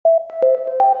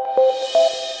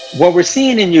What we're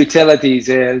seeing in utilities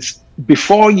is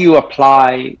before you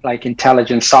apply like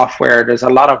intelligent software, there's a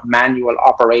lot of manual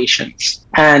operations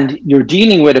and you're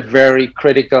dealing with a very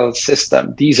critical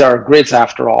system. These are grids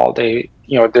after all. They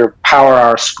power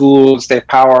our schools, they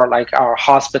power like our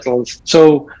hospitals.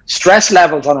 So stress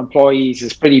levels on employees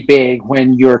is pretty big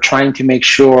when you're trying to make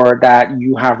sure that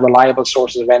you have reliable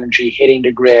sources of energy hitting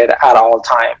the grid at all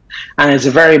time. And it's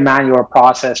a very manual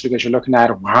process because you're looking at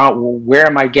where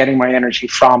am I getting my energy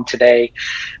from today?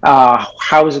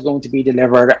 How is it going to be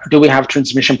delivered? Do we have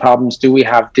transmission problems? Do we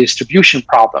have distribution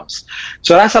problems?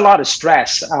 So that's a lot of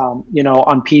stress,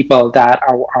 on people that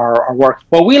are working.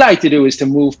 What we like to do is to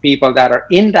move people that are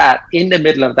in the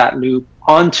middle of that loop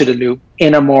onto the loop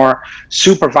in a more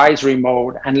supervisory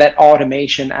mode and let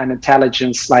automation and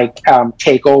intelligence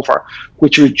take over,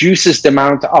 which reduces the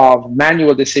amount of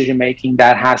manual decision making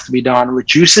that has to be done,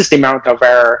 reduces the amount of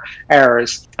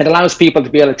errors. It allows people to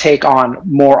be able to take on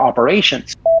more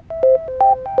operations.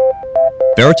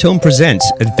 Veritone presents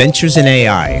Adventures in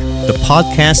AI, the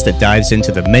podcast that dives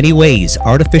into the many ways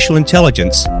artificial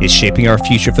intelligence is shaping our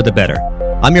future for the better.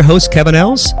 I'm your host, Kevin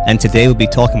Els, and today we'll be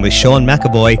talking with Sean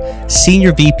McAvoy,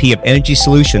 Senior VP of Energy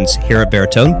Solutions here at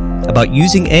Veritone, about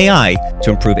using AI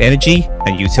to improve energy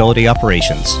and utility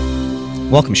operations.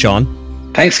 Welcome, Sean.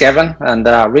 Thanks, Kevin, and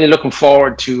really looking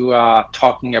forward to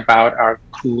talking about our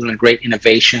cool and great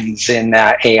innovations in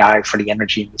AI for the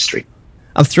energy industry.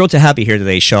 I'm thrilled to have you here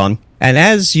today, Sean. And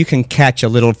as you can catch a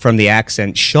little from the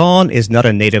accent, Sean is not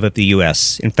a native of the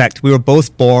US. In fact, we were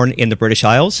both born in the British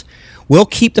Isles. We'll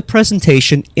keep the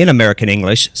presentation in American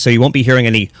English, so you won't be hearing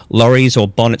any lorries or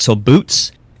bonnets or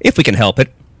boots, if we can help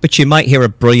it, but you might hear a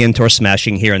brilliant or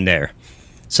smashing here and there.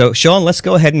 So, Sean, let's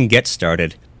go ahead and get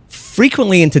started.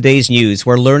 Frequently in today's news,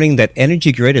 we're learning that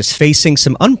Energy Grid is facing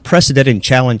some unprecedented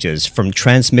challenges from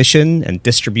transmission and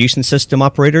distribution system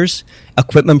operators,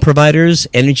 equipment providers,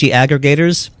 energy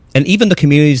aggregators, and even the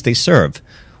communities they serve.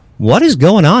 What is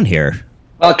going on here?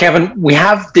 Well, Kevin, we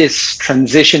have this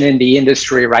transition in the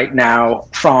industry right now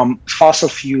from fossil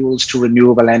fuels to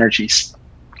renewable energies,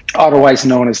 otherwise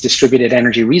known as distributed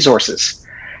energy resources.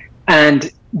 And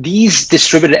these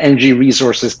distributed energy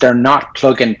resources, they're not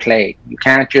plug and play. You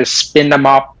can't just spin them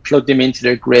up, plug them into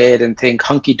the grid and think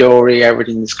hunky-dory,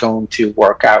 everything's going to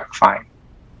work out fine.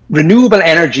 Renewable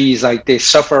energies, they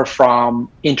suffer from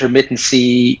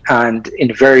intermittency and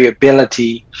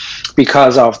invariability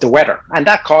because of the weather. And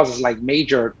that causes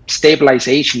major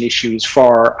stabilization issues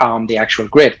for the actual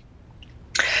grid.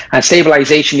 And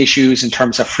stabilization issues in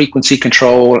terms of frequency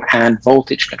control and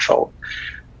voltage control.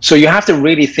 So you have to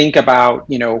really think about,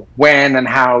 when and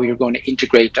how you're going to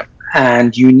integrate them.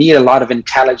 And you need a lot of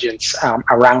intelligence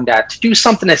around that to do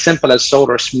something as simple as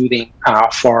solar smoothing,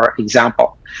 for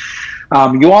example.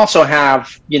 You also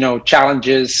have,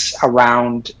 challenges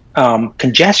around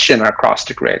congestion across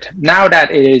the grid. Now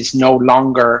that it is no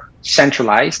longer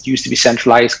centralized, used to be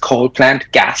centralized, coal plant,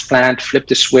 gas plant, flip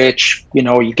the switch,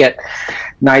 you get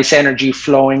nice energy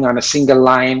flowing on a single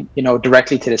line,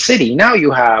 directly to the city. Now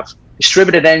you have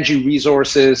distributed energy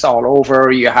resources all over.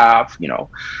 You have,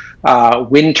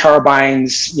 wind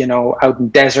turbines, out in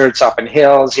deserts, up in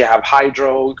hills. You have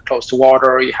hydro close to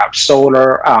water. You have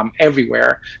solar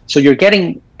everywhere. So you're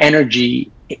getting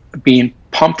energy being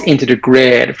pumped into the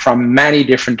grid from many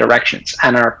different directions.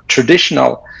 And our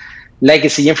traditional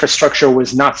legacy infrastructure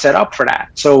was not set up for that.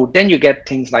 So then you get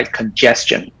things like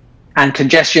congestion. And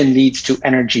congestion leads to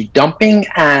energy dumping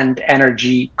and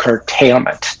energy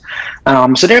curtailment.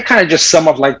 So they're kind of just some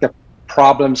of the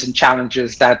problems and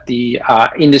challenges that the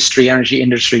energy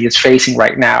industry is facing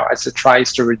right now as it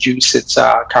tries to reduce its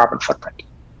carbon footprint.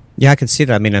 Yeah, I can see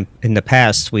that. I mean, in the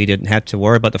past, we didn't have to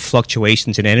worry about the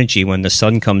fluctuations in energy when the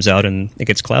sun comes out and it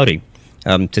gets cloudy.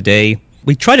 Today,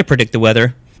 we try to predict the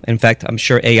weather. In fact, I'm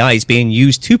sure AI is being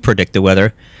used to predict the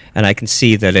weather, and I can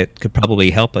see that it could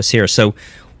probably help us here. So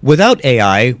without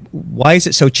AI, why is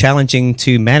it so challenging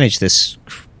to manage this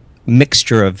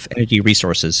mixture of energy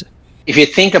resources? If you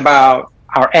think about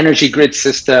our energy grid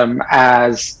system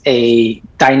as a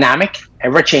dynamic,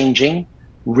 ever-changing,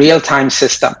 real-time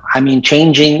system,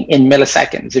 changing in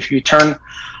milliseconds. If you turn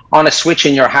on a switch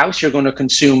in your house, you're going to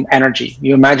consume energy.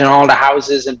 You imagine all the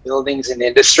houses and buildings in the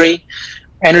industry.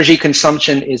 Energy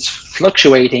consumption is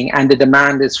fluctuating and the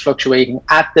demand is fluctuating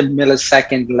at the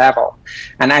millisecond level.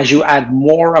 And as you add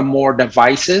more and more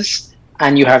devices,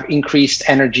 and you have increased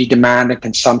energy demand and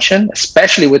consumption,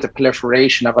 especially with the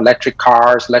proliferation of electric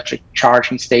cars, electric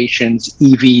charging stations,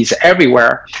 EVs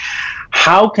everywhere,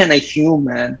 how can a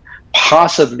human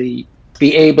possibly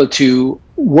be able to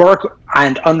work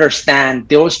and understand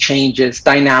those changes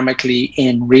dynamically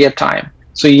in real time?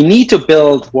 So you need to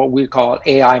build what we call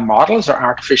AI models or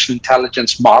artificial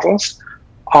intelligence models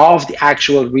of the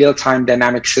actual real-time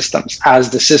dynamic systems as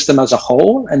the system as a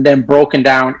whole, and then broken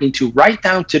down into right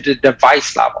down to the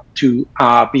device level to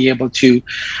be able to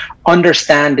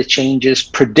understand the changes,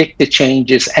 predict the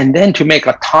changes, and then to make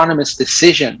autonomous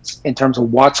decisions in terms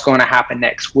of what's going to happen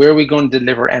next. Where are we going to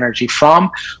deliver energy from?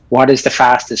 What is the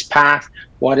fastest path?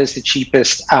 What is the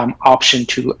cheapest option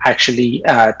to actually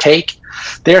take?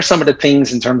 There are some of the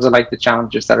things in terms of like the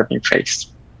challenges that are being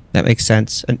faced. That makes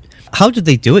sense. And how did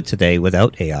they do it today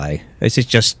without AI? Is it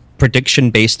just prediction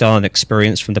based on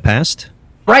experience from the past?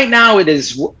 Right now, it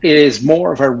is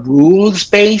more of a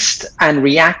rules-based and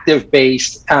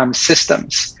reactive-based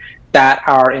systems that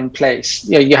are in place.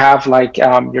 You have like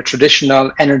your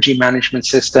traditional energy management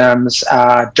systems,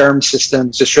 DERM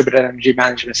systems, distributed energy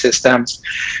management systems,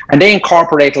 and they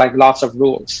incorporate like lots of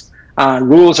rules.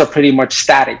 Rules are pretty much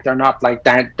static. They're not like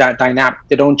dynamic.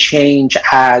 They don't change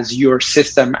as your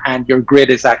system and your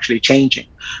grid is actually changing.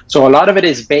 So a lot of it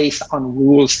is based on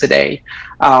rules today,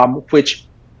 which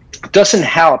doesn't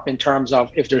help in terms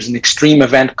of if there's an extreme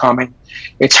event coming.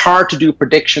 It's hard to do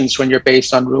predictions when you're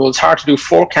based on rules, hard to do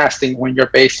forecasting when you're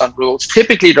based on rules.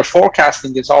 Typically, the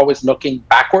forecasting is always looking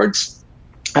backwards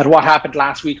at what happened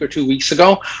last week or 2 weeks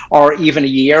ago, or even a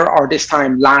year, or this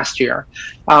time last year.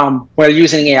 While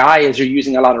using AI is you're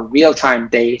using a lot of real-time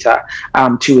data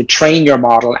to train your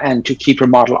model and to keep your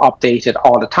model updated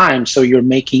all the time. So you're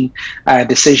making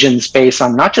decisions based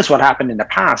on not just what happened in the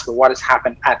past, but what has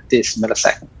happened at this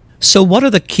millisecond. So what are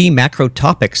the key macro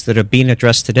topics that are being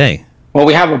addressed today? Well,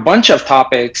 we have a bunch of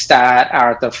topics that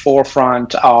are at the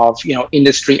forefront of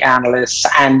industry analysts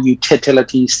and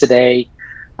utilities today.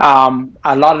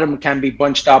 A lot of them can be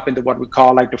bunched up into what we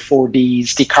call like the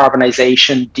 4Ds: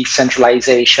 decarbonization,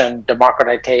 decentralization,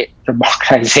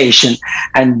 democratization,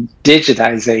 and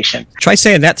digitization. Try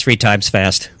saying that 3 times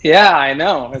fast. Yeah, I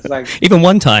know. It's like even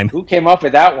one time. Who came up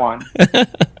with that one?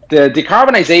 The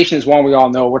decarbonization is one we all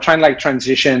know. We're trying to like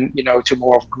transition, to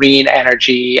more of green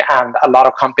energy, and a lot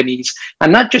of companies, and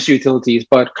not just utilities,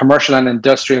 but commercial and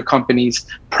industrial companies,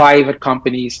 private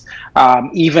companies,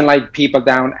 even like people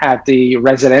down at the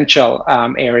residential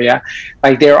area,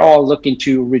 like they're all looking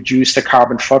to reduce the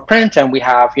carbon footprint. And we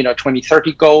have,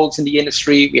 2030 goals in the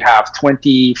industry. We have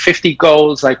 2050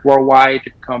 goals like worldwide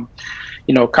to become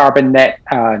carbon net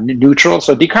neutral.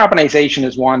 So decarbonization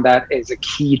is one that is a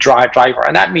key driver.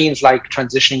 And that means like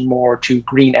transitioning more to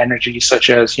green energy, such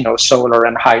as, solar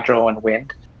and hydro and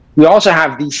wind. We also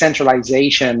have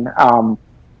decentralization.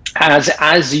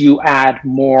 As you add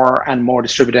more and more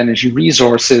distributed energy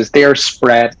resources, they're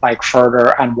spread like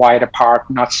further and wide apart,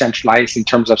 not centralized in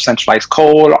terms of centralized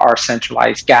coal or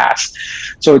centralized gas.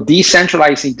 So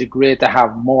decentralizing the grid to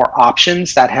have more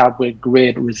options that help with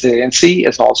grid resiliency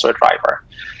is also a driver.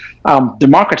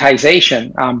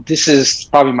 Democratization, this is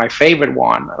probably my favorite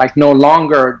one. Like no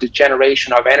longer the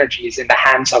generation of energy is in the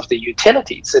hands of the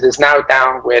utilities. It is now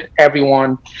down with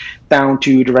everyone down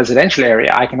to the residential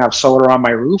area. I can have solar on my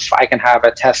roof. I can have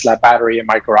a Tesla battery in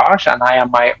my garage, and I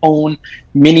am my own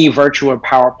mini virtual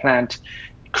power plant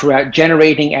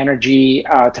generating energy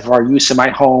for use in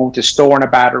my home, to store in a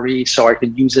battery so I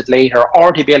can use it later,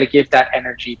 or to be able to give that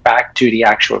energy back to the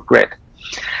actual grid.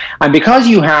 And because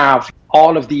you have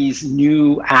all of these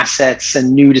new assets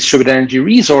and new distributed energy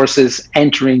resources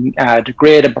entering the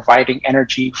grid and providing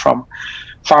energy from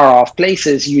far off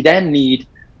places, you then need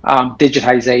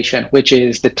digitization, which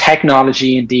is the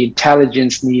technology and the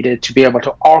intelligence needed to be able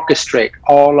to orchestrate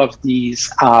all of these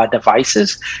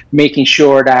devices, making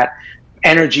sure that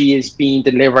energy is being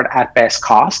delivered at best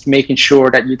cost, making sure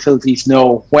that utilities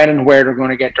know when and where they're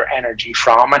going to get their energy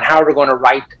from, and how they're going to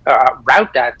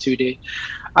route that to the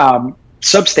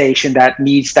substation that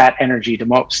needs that energy the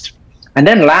most. And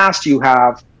then last, you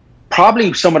have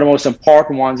probably some of the most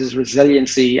important ones is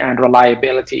resiliency and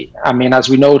reliability. I mean, as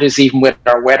we notice, even with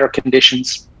our weather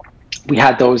conditions, we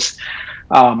had those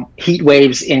heat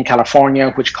waves in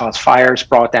California, which caused fires,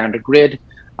 brought down the grid.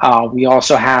 We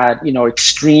also had,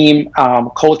 extreme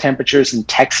cold temperatures in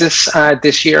Texas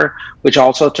this year, which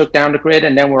also took down the grid.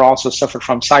 And then we're also suffered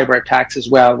from cyber attacks as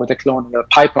well with the Colonial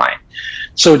Pipeline.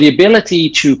 So the ability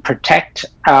to protect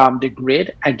the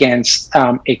grid against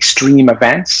extreme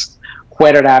events,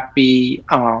 whether that be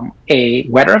a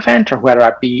weather event or whether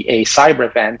that be a cyber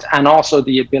event, and also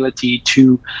the ability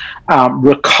to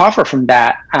recover from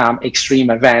that extreme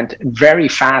event very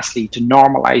fastly to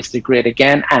normalize the grid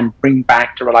again and bring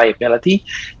back the reliability.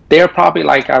 They're probably,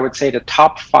 like I would say, the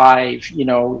top 5,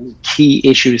 key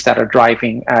issues that are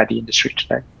driving the industry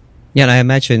today. Yeah, and I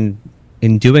imagine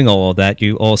in doing all of that,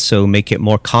 you also make it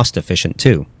more cost efficient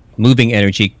too. Moving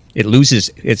energy it loses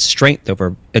its strength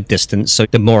over a distance. So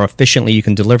the more efficiently you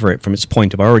can deliver it from its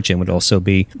point of origin would also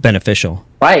be beneficial.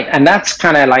 Right. And that's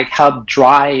kind of like helped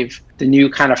drive the new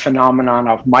kind of phenomenon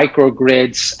of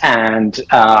microgrids and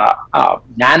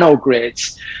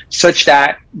nanogrids, such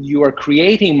that you are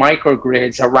creating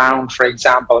microgrids around, for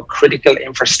example, critical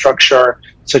infrastructure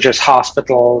such as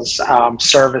hospitals,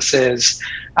 services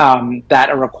that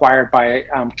are required by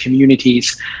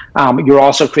communities. You're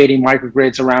also creating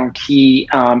microgrids around key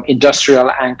industrial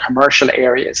and commercial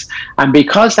areas. And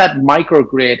because that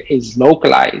microgrid is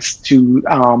localized to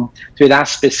that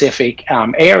specific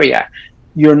area,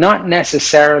 you're not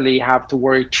necessarily have to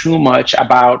worry too much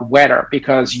about weather,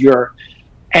 because your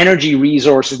energy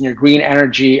resources and your green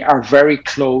energy are very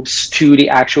close to the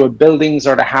actual buildings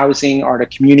or the housing or the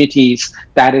communities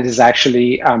that it is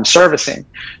actually servicing.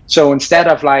 So instead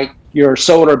of like your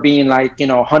solar being like,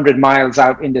 100 miles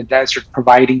out in the desert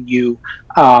providing you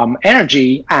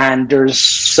energy, and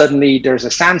there's a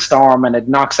sandstorm and it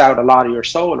knocks out a lot of your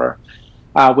solar,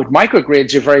 with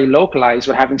microgrids, you're very localized.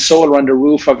 With having solar on the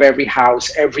roof of every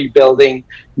house, every building,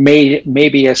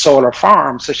 maybe a solar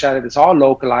farm, such that it is all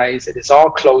localized, it is all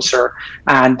closer,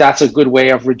 and that's a good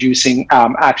way of reducing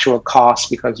actual costs,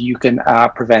 because you can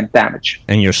prevent damage.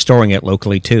 And you're storing it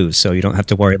locally too, so you don't have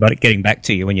to worry about it getting back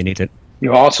to you when you need it.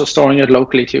 You're also storing it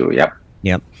locally too, yep.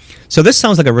 Yep. So this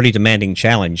sounds like a really demanding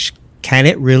challenge. Can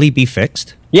it really be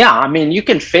fixed? Yeah, I mean, you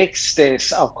can fix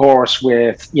this, of course,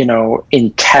 with,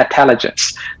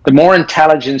 intelligence. The more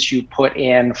intelligence you put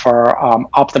in for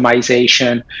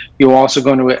optimization, you're also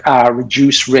going to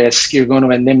reduce risk. You're going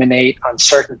to eliminate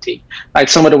uncertainty. Like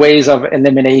some of the ways of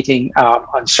eliminating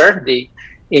uncertainty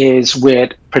is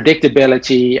with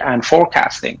predictability and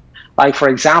forecasting. Like, for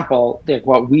example,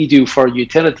 what we do for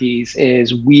utilities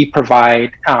is we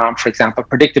provide, for example,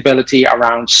 predictability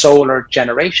around solar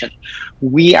generation.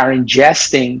 We are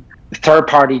ingesting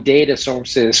third-party data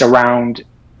sources around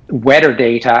weather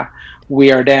data.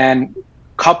 We are then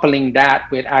coupling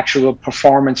that with actual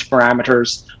performance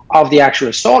parameters of the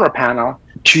actual solar panel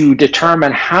to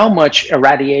determine how much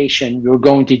irradiation you're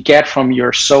going to get from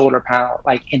your solar panel,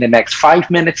 like in the next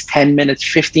 5 minutes, 10 minutes,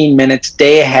 15 minutes,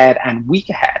 day ahead, and week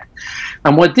ahead.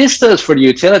 And what this does for the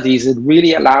utilities, it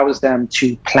really allows them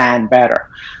to plan better.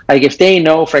 Like if they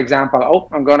know, for example,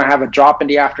 I'm going to have a drop in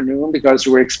the afternoon because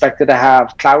we're expected to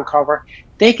have cloud cover,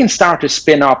 they can start to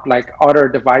spin up like other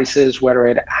devices, whether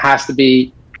it has to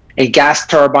be a gas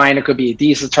turbine, it could be a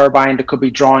diesel turbine, that could be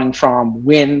drawing from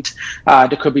wind,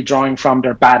 that could be drawing from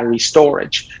their battery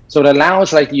storage. So it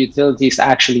allows like the utilities to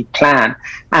actually plan,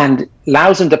 and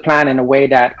allows them to plan in a way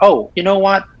that, you know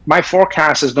what, my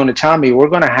forecast is going to tell me we're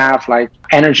going to have like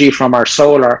energy from our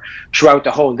solar throughout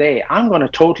the whole day. I'm going to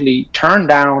totally turn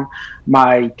down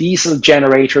my diesel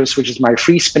generators, which is my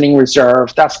free spinning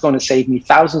reserve. That's going to save me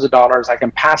thousands of dollars. I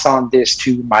can pass on this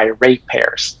to my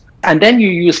ratepayers. And then you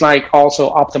use like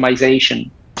also optimization.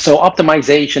 So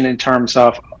optimization in terms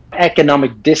of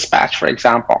economic dispatch, for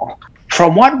example.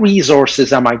 From what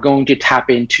resources am I going to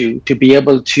tap into to be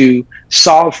able to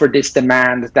solve for this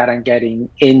demand that I'm getting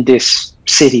in this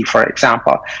city, for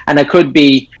example? And it could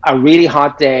be a really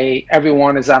hot day,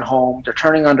 everyone is at home, they're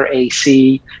turning on their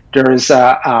AC, there's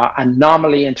an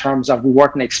anomaly in terms of we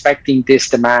weren't expecting this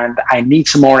demand, I need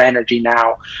some more energy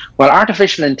now. Well,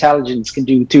 artificial intelligence can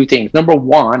do two things. Number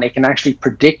one, it can actually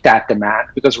predict that demand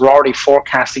because we're already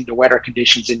forecasting the weather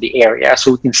conditions in the area.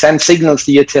 So we can send signals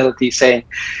to utility saying,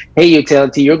 hey,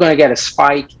 utility, you're going to get a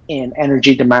spike in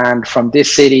energy demand from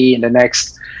this city in the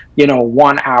next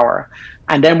 1 hour.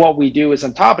 And then what we do is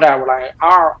on top of that, we're like,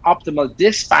 our optimal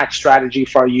dispatch strategy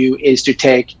for you is to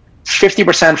take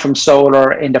 50% from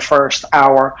solar in the first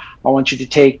hour. I want you to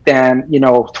take then,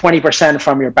 20%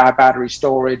 from your battery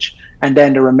storage, and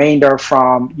then the remainder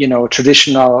from,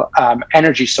 traditional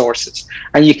energy sources.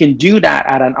 And you can do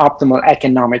that at an optimal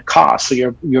economic cost. So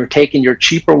you're taking your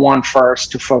cheaper one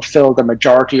first to fulfill the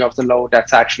majority of the load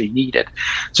that's actually needed.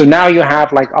 So now you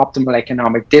have like optimal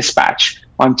economic dispatch.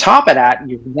 On top of that,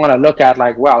 you want to look at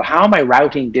like, well, how am I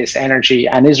routing this energy?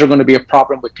 And is there going to be a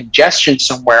problem with congestion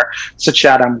somewhere such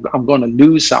that I'm going to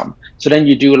lose some? So then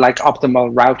you do like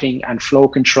optimal routing and flow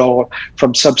control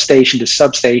from substation to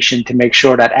substation to make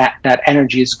sure that that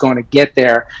energy is going to get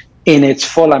there in its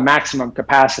full and maximum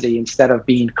capacity instead of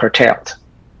being curtailed.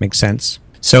 Makes sense.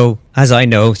 So as I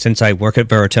know, since I work at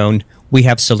Veritone, we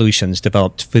have solutions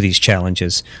developed for these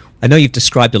challenges. I know you've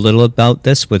described a little about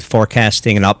this with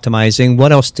forecasting and optimizing.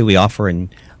 What else do we offer in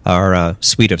our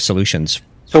suite of solutions?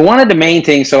 So one of the main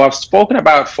things, so I've spoken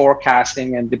about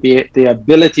forecasting and the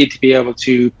ability to be able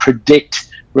to predict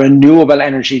renewable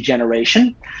energy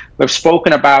generation. We've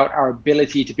spoken about our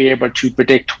ability to be able to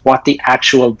predict what the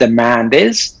actual demand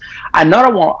is.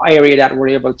 Another one area that we're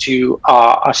able to,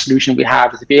 a solution we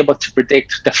have is to be able to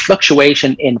predict the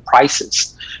fluctuation in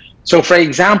prices. So, for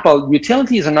example,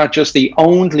 utilities are not just the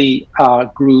only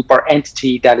group or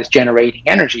entity that is generating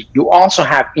energy. You also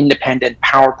have independent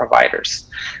power providers.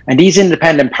 And these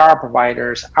independent power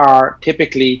providers are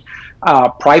typically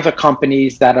private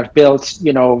companies that have built,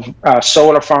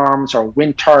 solar farms or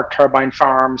wind turbine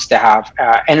farms. They have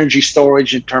energy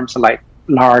storage in terms of like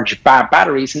large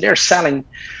batteries, and they're selling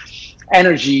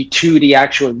energy to the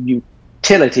actual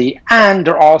utility, and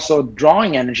they're also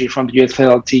drawing energy from the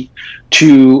utility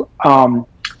to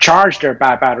charge their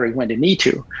battery when they need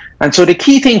to. And so the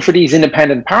key thing for these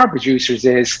independent power producers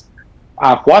is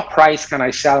what price can I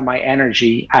sell my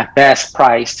energy at best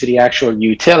price to the actual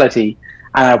utility,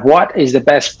 and what is the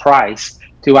best price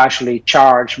to actually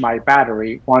charge my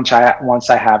battery once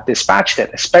I have dispatched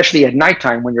it, especially at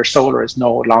nighttime when your solar is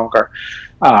no longer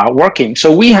working.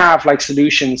 So we have like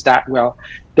solutions that will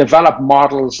develop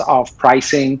models of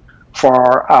pricing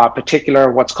for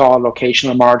particular what's called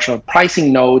locational marginal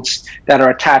pricing nodes that are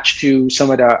attached to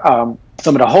some of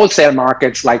the wholesale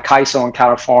markets like CAISO in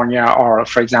California, or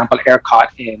for example ERCOT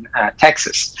in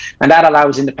Texas, and that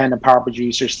allows independent power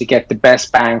producers to get the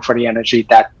best bang for the energy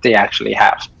that they actually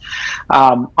have.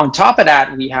 On top of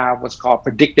that, we have what's called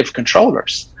predictive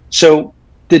controllers. So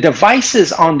the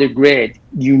devices on the grid,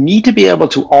 you need to be able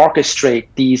to orchestrate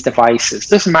these devices.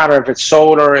 Doesn't matter if it's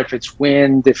solar, if it's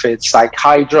wind, if it's like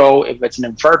hydro, if it's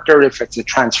an inverter, if it's a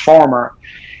transformer.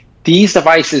 These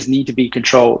devices need to be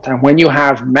controlled. And when you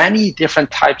have many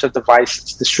different types of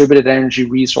devices, distributed energy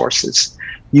resources,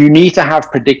 you need to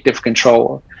have predictive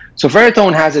control. So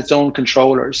Veritone has its own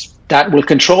controllers that will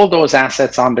control those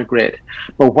assets on the grid.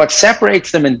 But what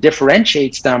separates them and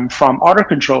differentiates them from other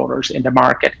controllers in the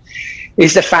market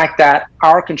is the fact that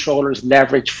our controllers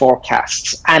leverage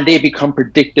forecasts and they become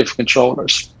predictive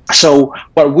controllers. So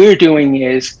what we're doing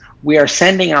is we are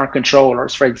sending our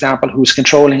controllers, for example, who's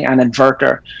controlling an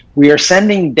inverter, we are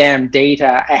sending them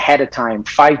data ahead of time,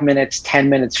 5 minutes, 10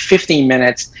 minutes, 15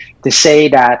 minutes, to say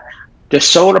that the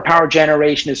solar power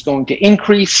generation is going to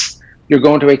increase. You're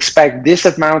going to expect this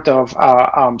amount of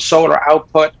solar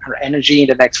output or energy in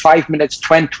the next 5 minutes,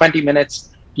 20 minutes.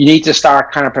 You need to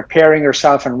start kind of preparing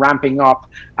yourself and ramping up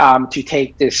to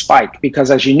take this spike,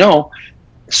 because as you know,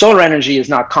 solar energy is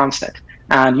not constant.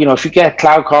 And if you get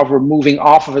cloud cover moving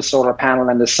off of a solar panel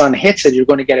and the sun hits it, you're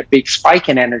going to get a big spike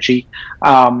in energy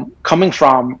coming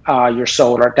from your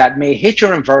solar that may hit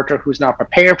your inverter who's not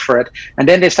prepared for it. And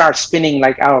then they start spinning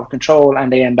like out of control and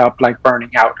they end up like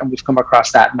burning out. And we've come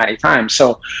across that many times.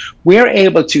 So we're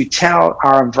able to tell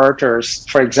our inverters,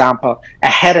 for example,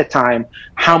 ahead of time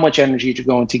how much energy you're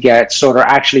going to get, so they're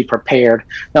actually prepared.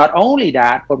 Not only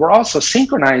that, but we're also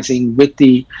synchronizing with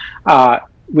the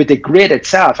grid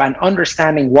itself and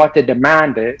understanding what the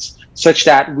demand is, such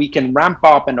that we can ramp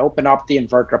up and open up the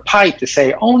inverter pipe to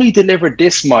say only deliver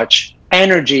this much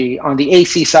energy on the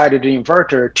AC side of the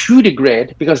inverter to the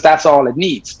grid, because that's all it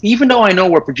needs. Even though I know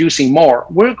we're producing more,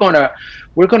 we're gonna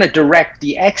direct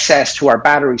the excess to our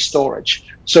battery storage.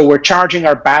 So we're charging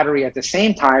our battery at the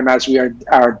same time as we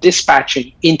are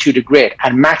dispatching into the grid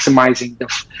and maximizing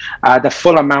the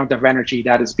full amount of energy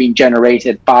that is being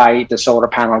generated by the solar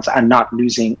panels and not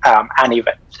losing any of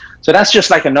it. So that's just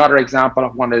like another example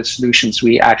of one of the solutions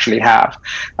we actually have.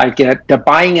 Like the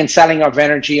buying and selling of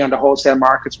energy on the wholesale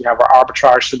markets, we have our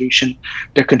arbitrage solution.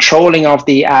 The controlling of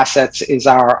the assets is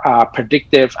our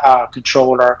predictive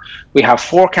controller. We have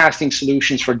forecasting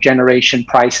solutions for generation,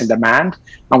 price, and demand.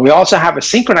 And we also have a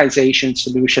synchronization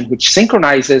solution, which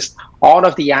synchronizes all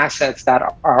of the assets that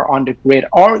are on the grid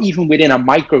or even within a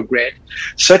microgrid,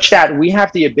 such that we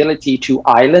have the ability to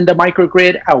island the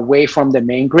microgrid away from the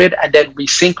main grid, and then we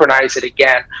synchronize it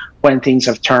again when things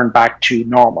have turned back to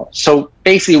normal. So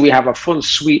basically, we have a full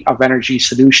suite of energy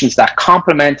solutions that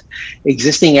complement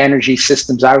existing energy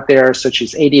systems out there, such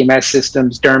as ADMS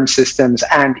systems, DERM systems,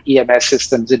 and EMS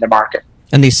systems in the market.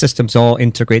 And these systems all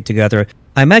integrate together.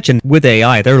 I imagine with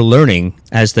AI, they're learning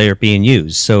as they're being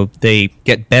used, so they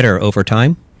get better over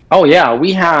time. Oh yeah,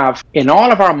 we have in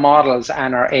all of our models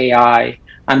and our AI,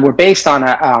 And we're based on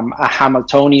a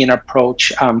Hamiltonian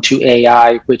approach to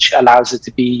AI, which allows it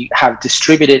to have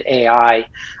distributed AI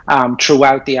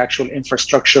throughout the actual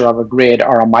infrastructure of a grid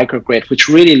or a microgrid, which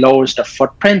really lowers the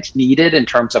footprint needed in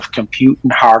terms of compute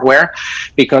and hardware,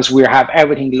 because we have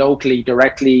everything locally,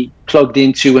 directly plugged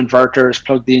into inverters,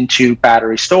 plugged into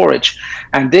battery storage.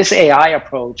 And this AI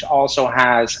approach also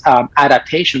has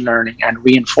adaptation learning and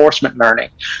reinforcement learning.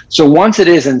 So once it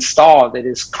is installed, it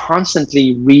is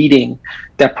constantly reading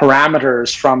the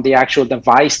parameters from the actual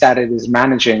device that it is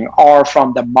managing or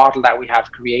from the model that we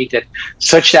have created,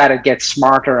 such that it gets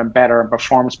smarter and better and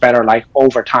performs better, like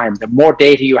over time. The more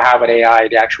data you have with AI,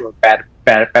 the actual better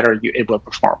it will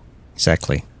perform.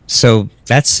 Exactly. So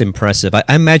that's impressive. I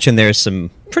imagine there's some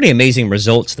pretty amazing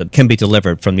results that can be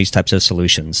delivered from these types of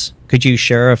solutions. Could you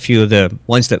share a few of the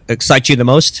ones that excite you the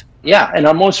most? Yeah, in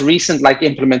our most recent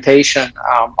implementation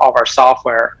of our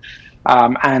software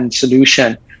and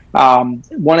solution,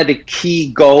 one of the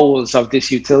key goals of this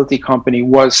utility company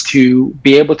was to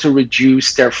be able to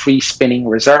reduce their free spinning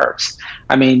reserves.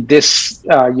 I mean, this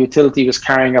utility was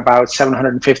carrying about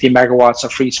 750 megawatts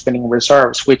of free spinning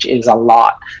reserves, which is a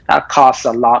lot. That costs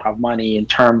a lot of money in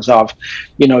terms of,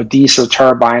 diesel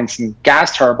turbines and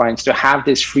gas turbines to have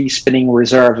this free spinning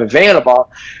reserve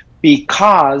available,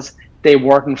 because they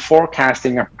weren't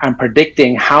forecasting and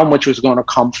predicting how much was going to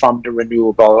come from the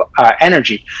renewable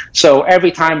energy. So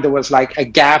every time there was like a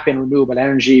gap in renewable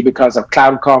energy because of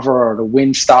cloud cover or the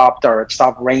wind stopped or it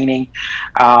stopped raining,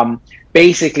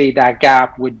 basically that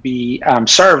gap would be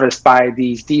serviced by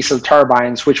these diesel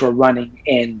turbines, which were running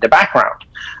in the background.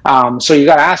 So you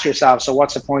got to ask yourself, so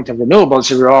what's the point of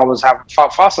renewables if you always have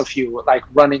fossil fuel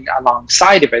running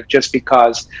alongside of it, just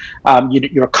because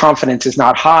your confidence is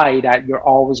not high that you're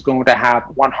always going to have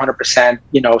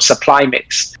 100% supply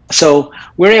mix. So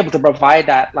we're able to provide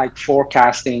that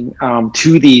forecasting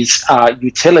to these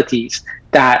utilities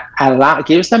that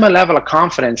gives them a level of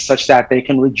confidence such that they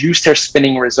can reduce their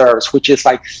spinning reserves, which is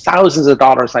thousands of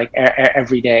dollars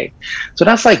every day. So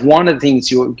that's one of the things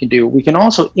we can do. We can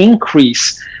also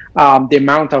increase the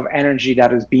amount of energy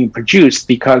that is being produced,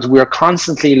 because we're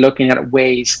constantly looking at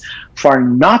ways for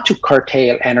not to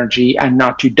curtail energy and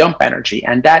not to dump energy.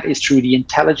 And that is through the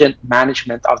intelligent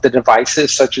management of the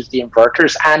devices, such as the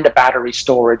inverters and the battery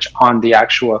storage on the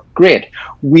actual grid.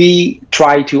 We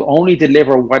try to only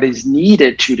deliver what is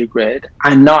needed to the grid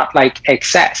and not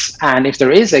excess. And if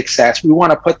there is excess, we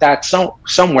want to put that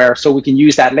somewhere so we can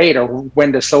use that later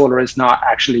when the solar is not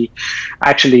actually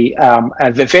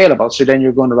available. So then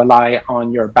you're going to rely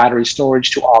on your battery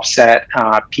storage to offset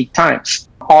peak times.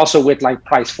 Also, with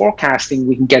price forecasting,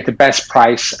 we can get the best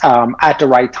price at the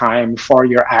right time for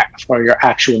your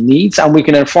actual needs, and we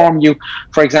can inform you,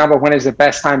 for example, when is the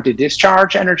best time to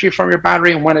discharge energy from your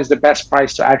battery, and when is the best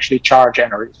price to actually charge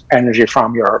energy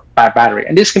from your battery.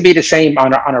 And this can be the same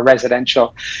on a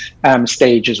residential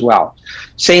stage as well.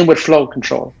 Same with flow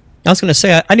control. I was going to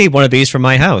say, I need one of these for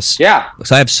my house. Yeah.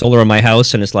 Because I have solar in my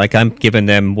house, and it's I'm giving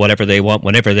them whatever they want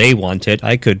whenever they want it.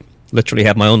 I could literally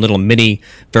have my own little mini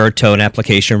Veritone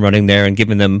application running there and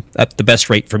giving them the best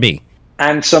rate for me.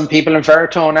 And some people in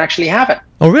Veritone actually have it.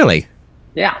 Oh, really?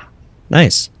 Yeah.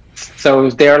 Nice. So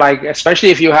they're especially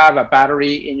if you have a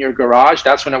battery in your garage,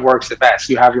 that's when it works the best.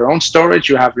 You have your own storage,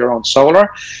 you have your own solar,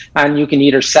 and you can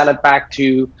either sell it back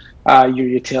to your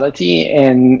utility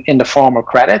in the form of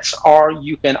credits, or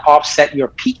you can offset your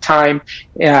peak time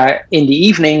in the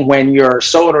evening when your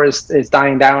solar is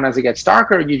dying down as it gets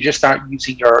darker. You just start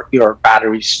using your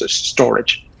battery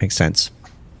storage. Makes sense.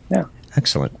 Yeah.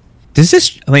 Excellent. Does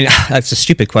this, that's a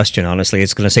stupid question, honestly.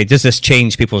 It's going to say, does this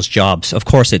change people's jobs? Of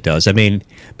course it does.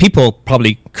 People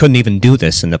probably couldn't even do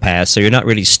this in the past, so you're not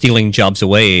really stealing jobs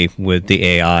away with the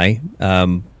AI.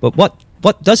 But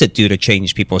what does it do to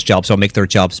change people's jobs or make their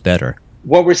jobs better?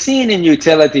 What we're seeing in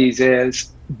utilities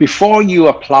is, before you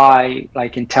apply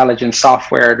intelligent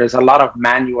software, there's a lot of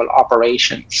manual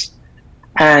operations.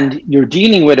 And you're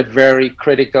dealing with a very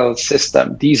critical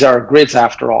system. These are grids,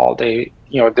 after all. They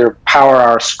power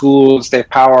our schools, they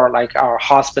power our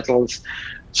hospitals.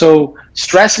 So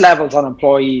stress levels on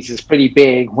employees is pretty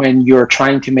big when you're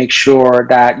trying to make sure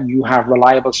that you have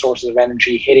reliable sources of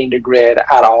energy hitting the grid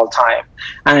at all time.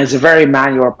 And it's a very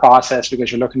manual process,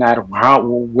 because you're looking at,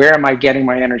 where am I getting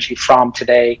my energy from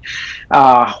today?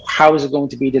 How is it going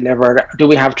to be delivered? Do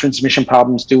we have transmission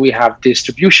problems? Do we have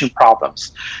distribution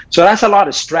problems? So that's a lot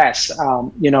of stress,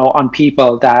 on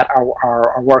people that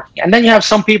are working. And then you have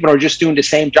some people who are just doing the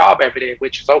same job every day,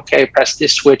 which is, okay, press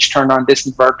this switch, turn on this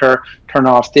inverter, turn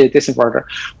off this inverter.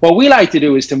 What we like to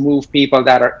do is to move people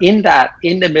that are in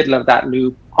the middle of that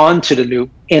loop onto the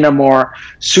loop in a more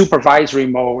supervisory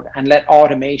mode and let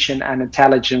automation and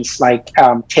intelligence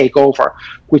take over,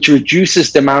 which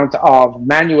reduces the amount of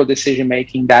manual decision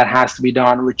making that has to be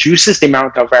done, reduces the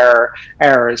amount of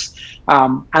errors,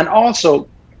 and also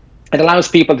it allows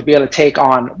people to be able to take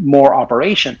on more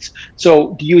operations.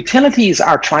 So the utilities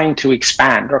are trying to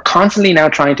expand. They're constantly now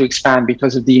trying to expand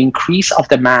because of the increase of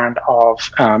demand of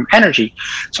energy.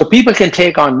 So people can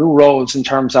take on new roles in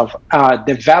terms of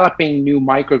developing new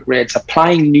microgrids,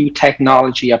 applying new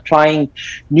technology, applying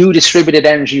new distributed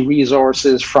energy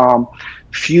resources, from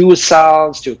fuel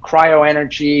cells to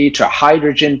cryoenergy to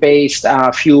hydrogen-based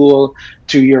fuel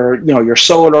to your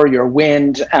solar, your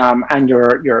wind, and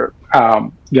your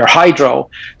hydro.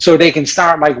 So they can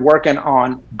start working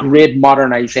on grid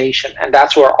modernization, and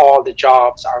that's where all the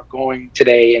jobs are going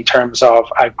today in terms of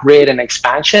grid and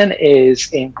expansion, is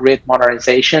in grid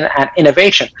modernization and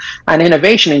innovation. And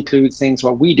innovation includes things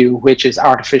what we do, which is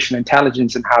artificial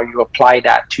intelligence and how you apply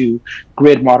that to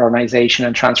grid modernization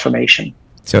and transformation.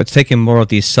 So it's taking more of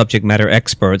these subject matter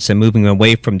experts and moving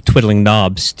away from twiddling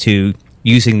knobs to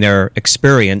using their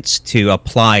experience to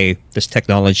apply this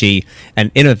technology and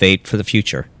innovate for the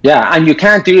future. Yeah, and you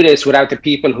can't do this without the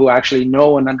people who actually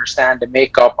know and understand the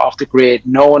makeup of the grid,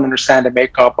 know and understand the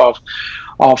makeup of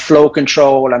flow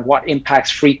control and what impacts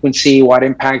frequency, what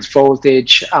impacts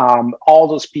voltage. All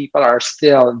those people are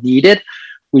still needed.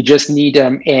 We just need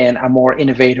them in a more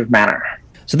innovative manner.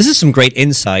 So this is some great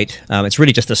insight. It's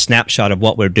really just a snapshot of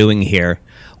what we're doing here.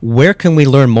 Where can we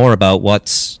learn more about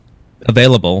what's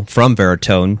available from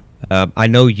Veritone? I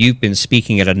know you've been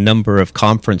speaking at a number of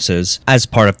conferences as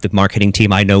part of the marketing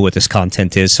team. I know what this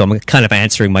content is, so I'm kind of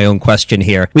answering my own question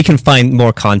here. We can find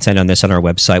more content on this on our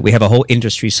website. We have a whole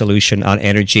industry solution on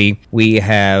energy. We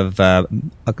have a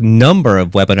number of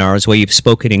webinars where you've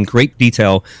spoken in great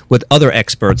detail with other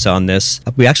experts on this.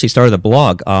 We actually started a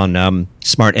blog on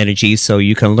smart energy, so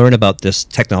you can learn about this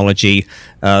technology,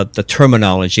 the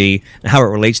terminology, and how it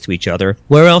relates to each other.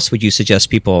 Where else would you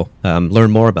suggest people learn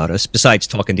more about us, besides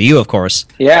talking to you, of course?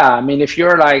 Yeah, I mean, if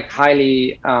you're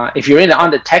if you're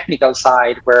on the technical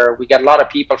side, where we get a lot of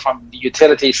people from the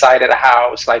utility side of the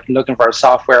house, looking for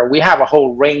software, we have a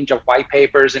whole range of white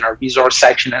papers in our resource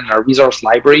section and our resource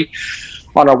library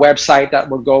on our website that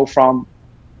will go from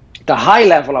the high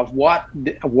level of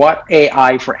what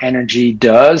AI for energy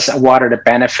does, what are the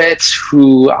benefits,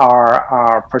 who are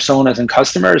our personas and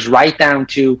customers, right down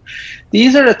to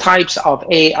these are the types of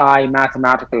AI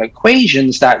mathematical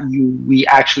equations that we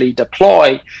actually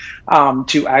deploy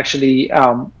to actually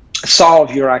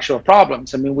solve your actual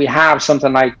problems. I mean, we have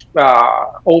something like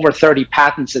over 30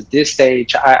 patents at this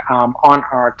stage on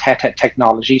our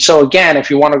technology. So again,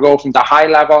 if you want to go from the high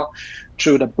level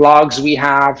through the blogs we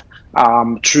have,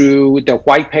 through the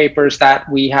white papers that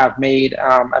we have made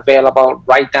available,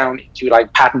 right down to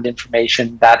patent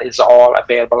information, that is all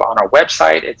available on our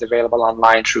website. It's available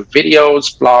online through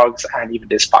videos, blogs, and even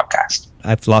this podcast.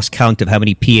 I've lost count of how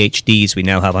many PhDs we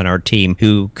now have on our team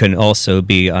who can also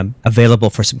be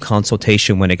available for some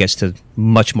consultation when it gets to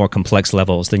much more complex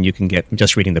levels than you can get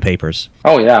just reading the papers.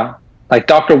 Oh, yeah. Like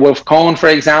Dr. Wolf Cohen, for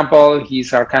example,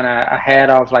 he's our kind of ahead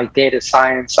of data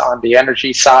science on the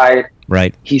energy side.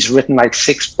 Right. He's written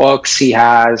 6 books. He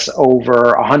has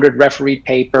over 100 refereed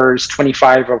papers,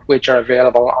 25 of which are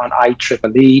available on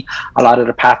IEEE. A lot of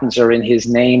the patents are in his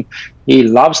name. He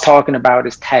loves talking about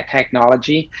his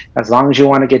technology. As long as you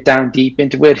want to get down deep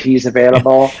into it, he's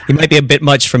available. He might be a bit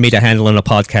much for me to handle in a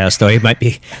podcast, though. He might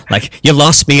be you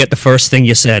lost me at the first thing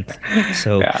you said.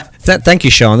 So yeah. Thank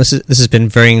you, Sean. This has been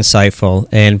very insightful.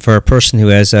 And for a person who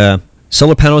has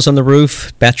solar panels on the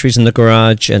roof, batteries in the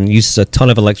garage, and uses a ton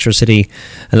of electricity,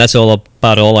 and that's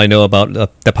about all I know about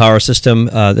the power system,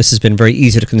 this has been very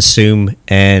easy to consume,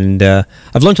 and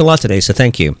I've learned a lot today, so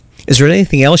thank you. Is there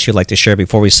anything else you'd like to share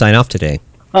before we sign off today?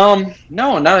 No,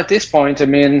 not at this point. I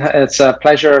mean, it's a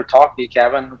pleasure talking to you,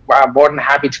 Kevin. I'm more than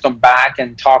happy to come back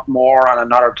and talk more on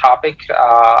another topic.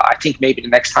 I think maybe the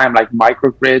next time,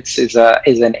 microgrids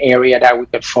is an area that we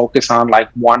could focus on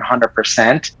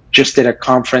 100%. Just did a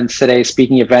conference today,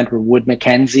 speaking event with Wood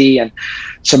Mackenzie and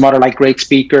some other great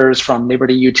speakers from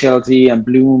Liberty Utility and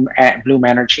Bloom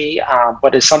Energy.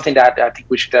 But it's something that I think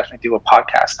we should definitely do a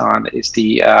podcast on, is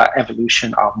the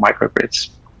evolution of microgrids.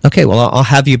 Okay, well, I'll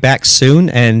have you back soon,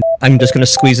 and I'm just going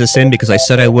to squeeze this in because I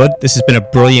said I would. This has been a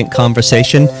brilliant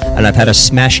conversation, and I've had a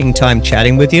smashing time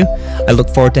chatting with you. I look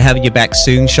forward to having you back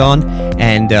soon, Sean,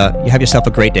 and you have yourself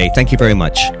a great day. Thank you very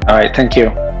much. All right, thank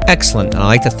you. Excellent. I'd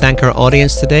like to thank our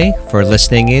audience today for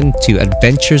listening in to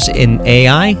Adventures in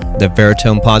AI, the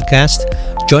Veritone podcast.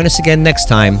 Join us again next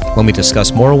time when we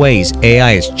discuss more ways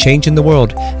AI is changing the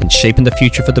world and shaping the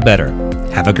future for the better.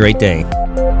 Have a great day.